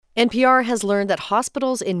NPR has learned that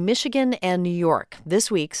hospitals in Michigan and New York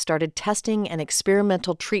this week started testing an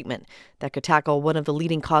experimental treatment that could tackle one of the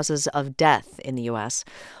leading causes of death in the U.S.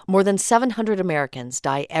 More than 700 Americans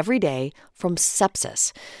die every day from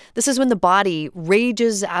sepsis. This is when the body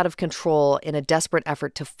rages out of control in a desperate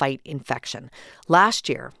effort to fight infection. Last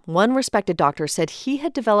year, one respected doctor said he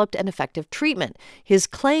had developed an effective treatment. His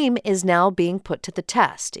claim is now being put to the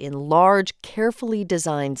test in large, carefully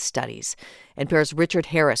designed studies. NPR's Richard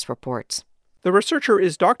Harris reports. The researcher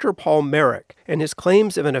is Dr. Paul Marik, and his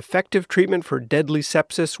claims of an effective treatment for deadly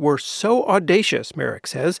sepsis were so audacious, Marik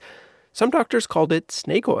says, some doctors called it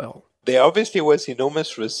snake oil. There obviously was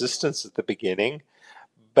enormous resistance at the beginning,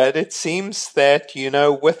 but it seems that,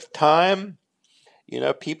 with time,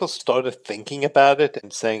 people started thinking about it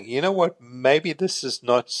and saying, you know what, maybe this is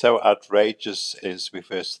not so outrageous as we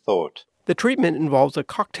first thought. The treatment involves a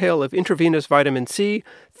cocktail of intravenous vitamin C,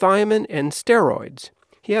 thiamine, and steroids.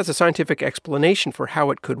 He has a scientific explanation for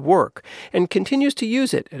how it could work and continues to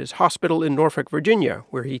use it at his hospital in Norfolk, Virginia,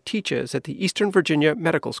 where he teaches at the Eastern Virginia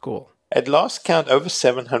Medical School. At last count, over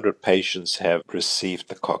 700 patients have received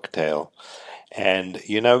the cocktail. And,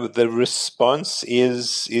 the response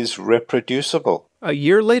is reproducible. A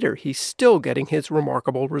year later, he's still getting his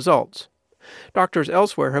remarkable results. Doctors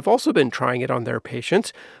elsewhere have also been trying it on their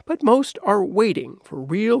patients, but most are waiting for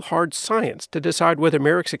real hard science to decide whether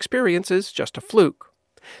Marik's experience is just a fluke.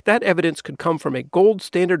 That evidence could come from a gold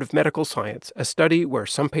standard of medical science, a study where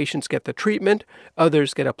some patients get the treatment,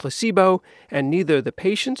 others get a placebo, and neither the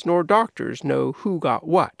patients nor doctors know who got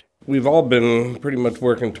what. We've all been pretty much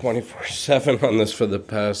working 24/7 on this for the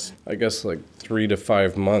past, 3 to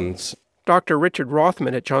 5 months. Dr. Richard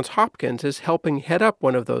Rothman at Johns Hopkins is helping head up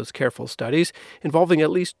one of those careful studies involving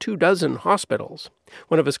at least 24 hospitals.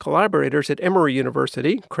 One of his collaborators at Emory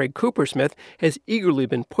University, Craig Coopersmith, has eagerly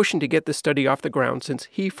been pushing to get the study off the ground since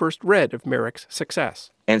he first read of Marik's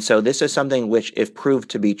success. And so this is something which, if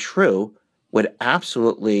proved to be true, would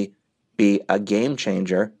absolutely be a game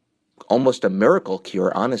changer, almost a miracle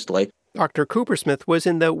cure, honestly. Dr. Coopersmith was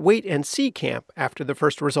in the wait-and-see camp after the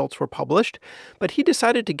first results were published, but he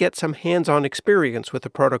decided to get some hands-on experience with the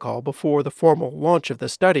protocol before the formal launch of the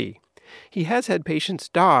study. He has had patients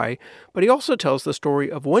die, but he also tells the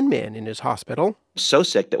story of one man in his hospital. So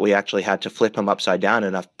sick that we actually had to flip him upside down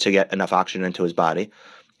enough to get enough oxygen into his body.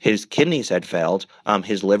 His kidneys had failed,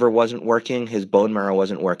 his liver wasn't working, his bone marrow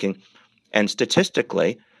wasn't working, and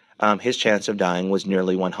statistically, his chance of dying was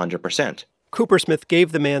nearly 100%. Coopersmith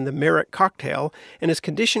gave the man the Marik cocktail, and his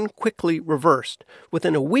condition quickly reversed.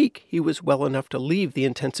 Within a week, he was well enough to leave the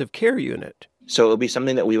intensive care unit. So it would be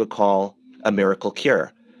something that we would call a miracle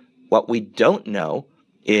cure. What we don't know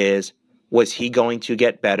is, was he going to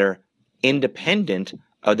get better independent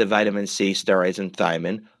of the vitamin C, steroids, and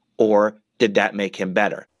thiamine, or did that make him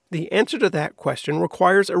better? The answer to that question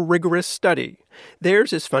requires a rigorous study.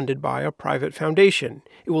 Theirs is funded by a private foundation.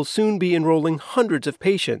 It will soon be enrolling hundreds of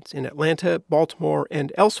patients in Atlanta, Baltimore,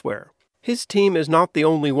 and elsewhere. His team is not the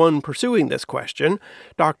only one pursuing this question.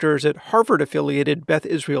 Doctors at Harvard-affiliated Beth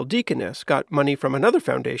Israel Deaconess got money from another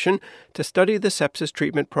foundation to study the sepsis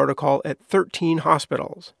treatment protocol at 13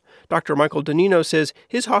 hospitals. Dr. Michael Donino says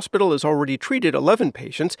his hospital has already treated 11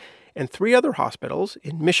 patients, and 3 other hospitals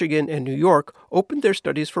in Michigan and New York opened their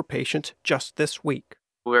studies for patients just this week.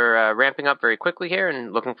 We're ramping up very quickly here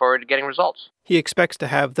and looking forward to getting results. He expects to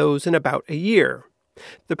have those in about a year.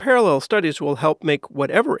 The parallel studies will help make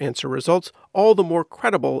whatever answer results all the more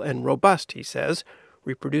credible and robust, he says.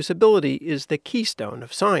 Reproducibility is the keystone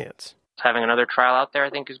of science. Having another trial out there,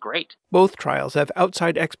 I think, is great. Both trials have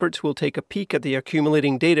outside experts who will take a peek at the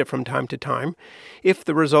accumulating data from time to time. If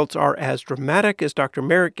the results are as dramatic as Dr.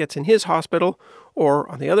 Marik gets in his hospital, or,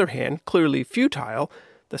 on the other hand, clearly futile,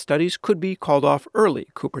 the studies could be called off early,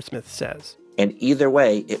 Coopersmith says. And either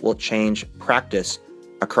way, it will change practice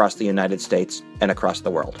across the United States and across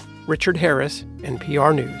the world. Richard Harris,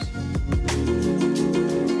 NPR News.